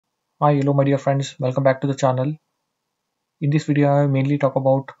Hi, hello my dear friends, welcome back to the channel. In this video, I will mainly talk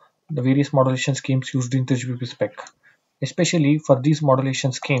about the various modulation schemes used in 3GPP spec. Especially for these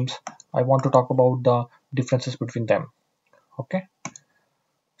modulation schemes, I want to talk about the differences between them. Okay.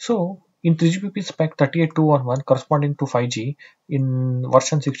 So in 3GPP spec 38.211 corresponding to 5G in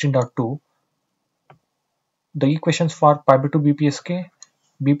version 16.2, the equations for pi by 2 BPSK,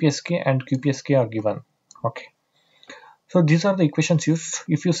 BPSK and QPSK are given. Okay. So these are the equations used.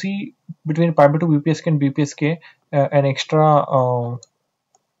 If you see between pi by 2 BPSK and BPSK, an extra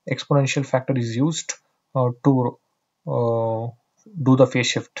exponential factor is used to do the phase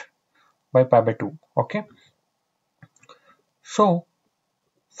shift by pi by 2. Okay. So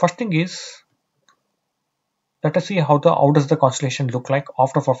first thing is, let us see how does the constellation look like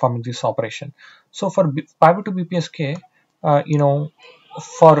after performing this operation. So for pi by 2 BPSK,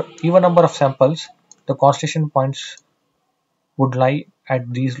 for even number of samples, the constellation points would lie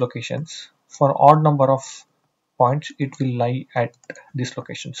at these locations. For odd number of points, it will lie at this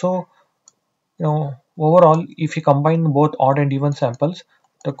location. So overall, if you combine both odd and even samples,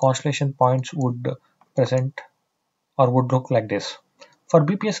 the constellation points would present or would look like this. For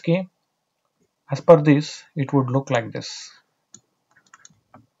BPSK, as per this, it would look like this.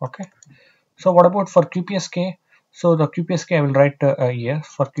 Okay. So what about for QPSK? So the QPSK I will write here.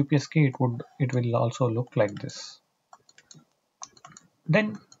 For QPSK, it will also look like this.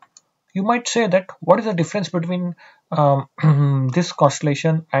 Then you might say that what is the difference between this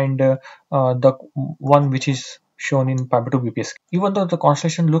constellation and the one which is shown in pi by 2 BPSK. Even though the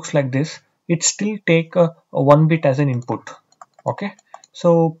constellation looks like this, it still take 1 bit as an input. Okay,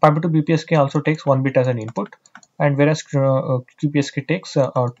 so pi by 2 BPSK also takes 1 bit as an input, and whereas QPSK takes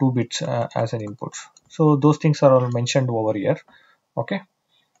 2 bits as an input. So those things are all mentioned over here. Okay,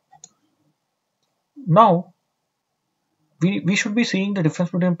 now we should be seeing the difference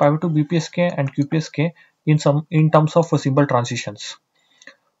between pi by 2 BPSK and QPSK in terms of symbol transitions.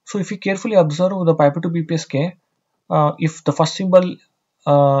 So if you carefully observe the pi by 2 BPSK, if the first symbol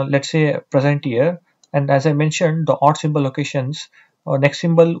let's say present here, and as I mentioned the odd symbol locations, next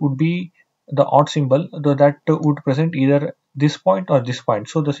symbol would be the odd symbol that would present either this point or this point.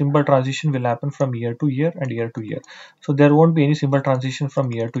 So the symbol transition will happen from here to here and here to here. So there won't be any symbol transition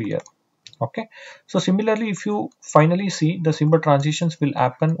from here to here. Okay, so similarly, if you finally see, the symbol transitions will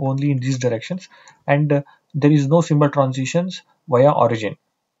happen only in these directions, and there is no symbol transitions via origin.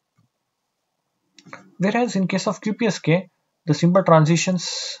 Whereas in case of QPSK, the symbol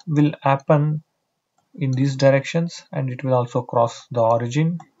transitions will happen in these directions, and it will also cross the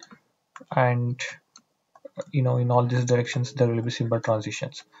origin, and in all these directions there will be symbol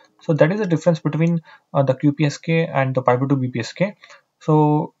transitions. So that is the difference between the QPSK and the pi by 2 BPSK.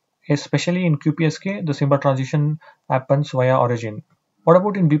 So especially in QPSK, the symbol transition happens via origin. What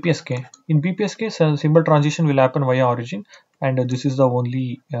about in BPSK? In BPSK, so symbol transition will happen via origin, and this is the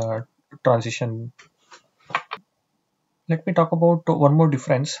only transition. Let me talk about one more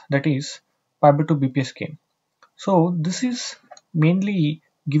difference, that is pi by 2 BPSK. So this is mainly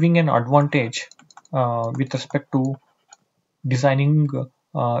giving an advantage with respect to designing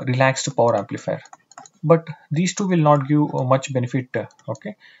relaxed power amplifier, but these two will not give much benefit.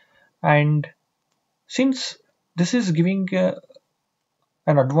 Okay, and since this is giving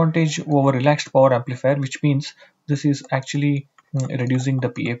an advantage over relaxed power amplifier, which means this is actually reducing the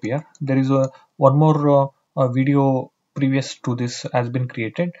PAPR. There is one more video previous to this has been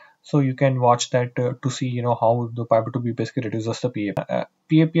created, so you can watch that to see how the pi by 2 BPSK reduces the PAPR.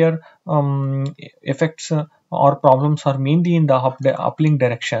 PAPR effects or problems are mainly in the uplink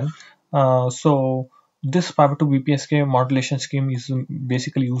direction. So this pi by 2 BPSK modulation scheme is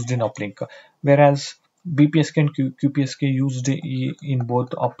basically used in uplink, whereas BPSK and QPSK used in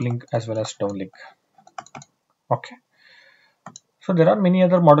both uplink as well as downlink. Okay. So there are many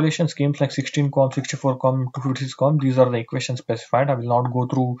other modulation schemes like 16 com, 64 com, 256 com. These are the equations specified. I will not go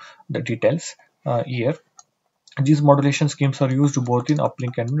through the details here. These modulation schemes are used both in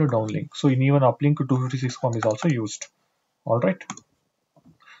uplink and downlink. So in even uplink, 256 com is also used. All right.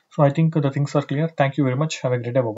 So I think the things are clear. Thank you very much. Have a great day. Bye.